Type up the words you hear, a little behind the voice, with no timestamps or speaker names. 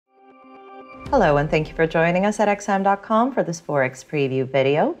Hello, and thank you for joining us at XM.com for this Forex Preview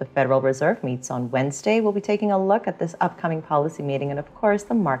video. The Federal Reserve meets on Wednesday. We'll be taking a look at this upcoming policy meeting and, of course,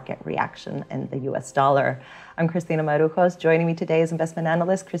 the market reaction in the U.S. dollar. I'm Cristina Marujos. Joining me today is investment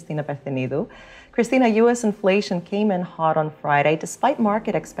analyst Cristina Bertenido. Cristina, U.S. inflation came in hot on Friday despite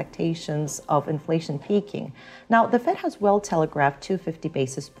market expectations of inflation peaking. Now, the Fed has well telegraphed 250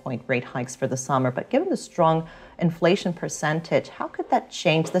 basis point rate hikes for the summer, but given the strong inflation percentage, how could that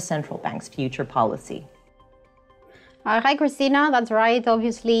change the central bank's future policy? Hi, Christina. That's right.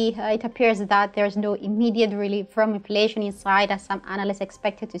 Obviously, it appears that there's no immediate relief from inflation inside, as some analysts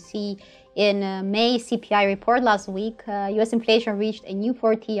expected to see in May CPI report last week. U.S. inflation reached a new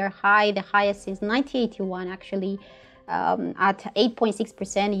 40-year high, the highest since 1981, actually, at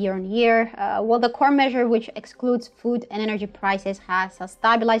 8.6% year on year. While the core measure, which excludes food and energy prices, has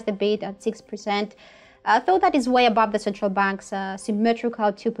stabilized a bit at 6%. Though that is way above the central bank's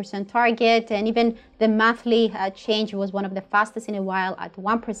symmetrical 2% target, and even the monthly change was one of the fastest in a while at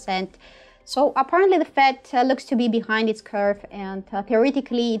 1%. So apparently the Fed looks to be behind its curve, and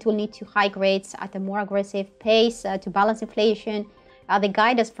theoretically it will need to hike rates at a more aggressive pace to balance inflation. The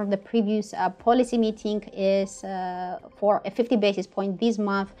guidance from the previous policy meeting is for a 50 basis point this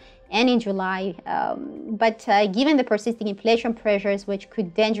month and in July. But given the persisting inflation pressures, which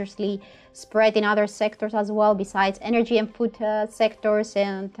could dangerously spread in other sectors as well, besides energy and food sectors,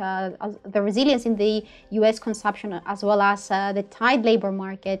 and the resilience in the U.S. consumption, as well as the tight labor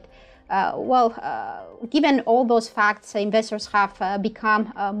market, given all those facts, investors have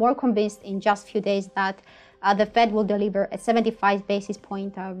become more convinced in just a few days that the Fed will deliver a 75 basis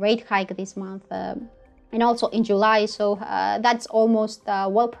point rate hike this month and also in July. So that's almost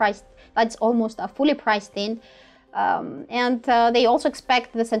well priced. That's almost fully priced in. And they also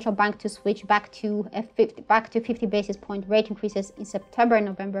expect the central bank to switch back to 50 basis point rate increases in September and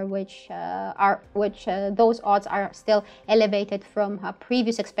November, which those odds are still elevated from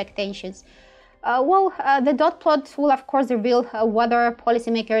previous expectations. The dot plot will, of course, reveal whether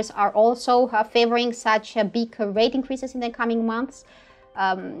policymakers are also favoring such big rate increases in the coming months.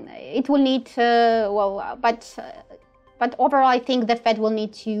 It will need, but overall, I think the Fed will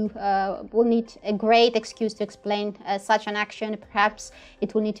need a great excuse to explain such an action. Perhaps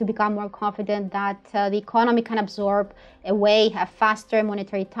it will need to become more confident that the economy can absorb a faster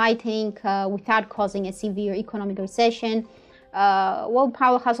monetary tightening without causing a severe economic recession.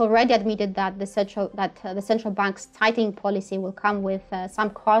 Powell has already admitted that the central bank's tightening policy will come with some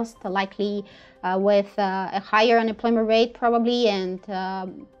cost, likely with a higher unemployment rate probably and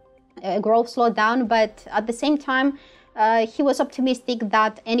a growth slowdown. But at the same time, he was optimistic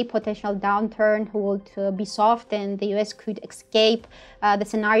that any potential downturn would be soft and the U.S. could escape the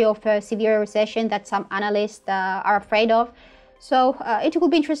scenario of a severe recession that some analysts are afraid of. So it will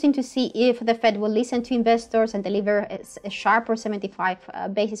be interesting to see if the Fed will listen to investors and deliver a sharper 75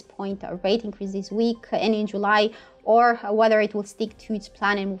 basis point rate increase this week and in July, or whether it will stick to its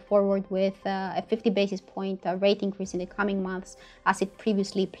plan and move forward with a 50 basis point rate increase in the coming months as it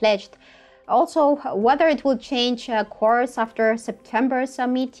previously pledged. Also, whether it will change course after September's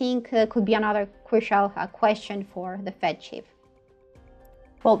meeting could be another crucial question for the Fed chief.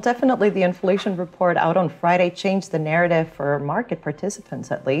 Well, definitely the inflation report out on Friday changed the narrative for market participants,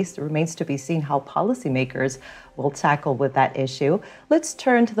 at least. It remains to be seen how policymakers will tackle with that issue. Let's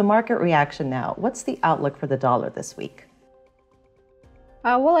turn to the market reaction now. What's the outlook for the dollar this week?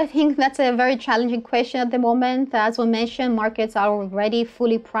 I think that's a very challenging question at the moment. As we mentioned, markets are already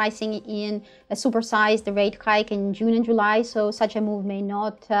fully pricing in a supersized rate hike in June and July, so such a move may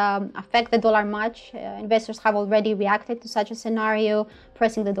not affect the dollar much. Investors have already reacted to such a scenario,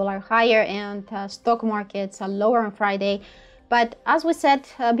 pressing the dollar higher, and stock markets are lower on Friday. But as we said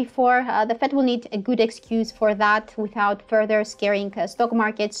before, the Fed will need a good excuse for that without further scaring stock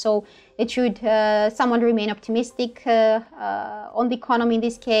markets. So it should somewhat remain optimistic on the economy in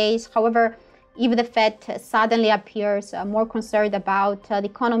this case. However, if the Fed suddenly appears more concerned about the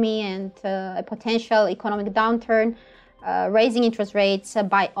economy and a potential economic downturn, raising interest rates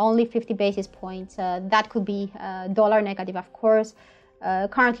by only 50 basis points, that could be dollar negative, of course.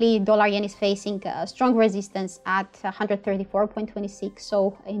 Currently, dollar yen is facing strong resistance at 134.26.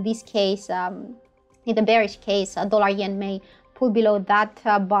 So in this case, in the bearish case, dollar yen may pull below that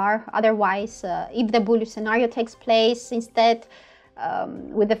bar. Otherwise, if the bullish scenario takes place instead,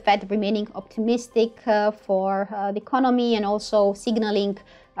 with the Fed remaining optimistic for the economy and also signaling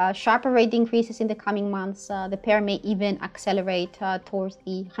sharper rate increases in the coming months, the pair may even accelerate towards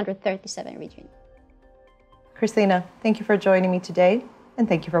the 137 region. Cristina, thank you for joining me today, and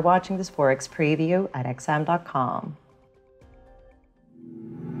thank you for watching this Forex Preview at XM.com.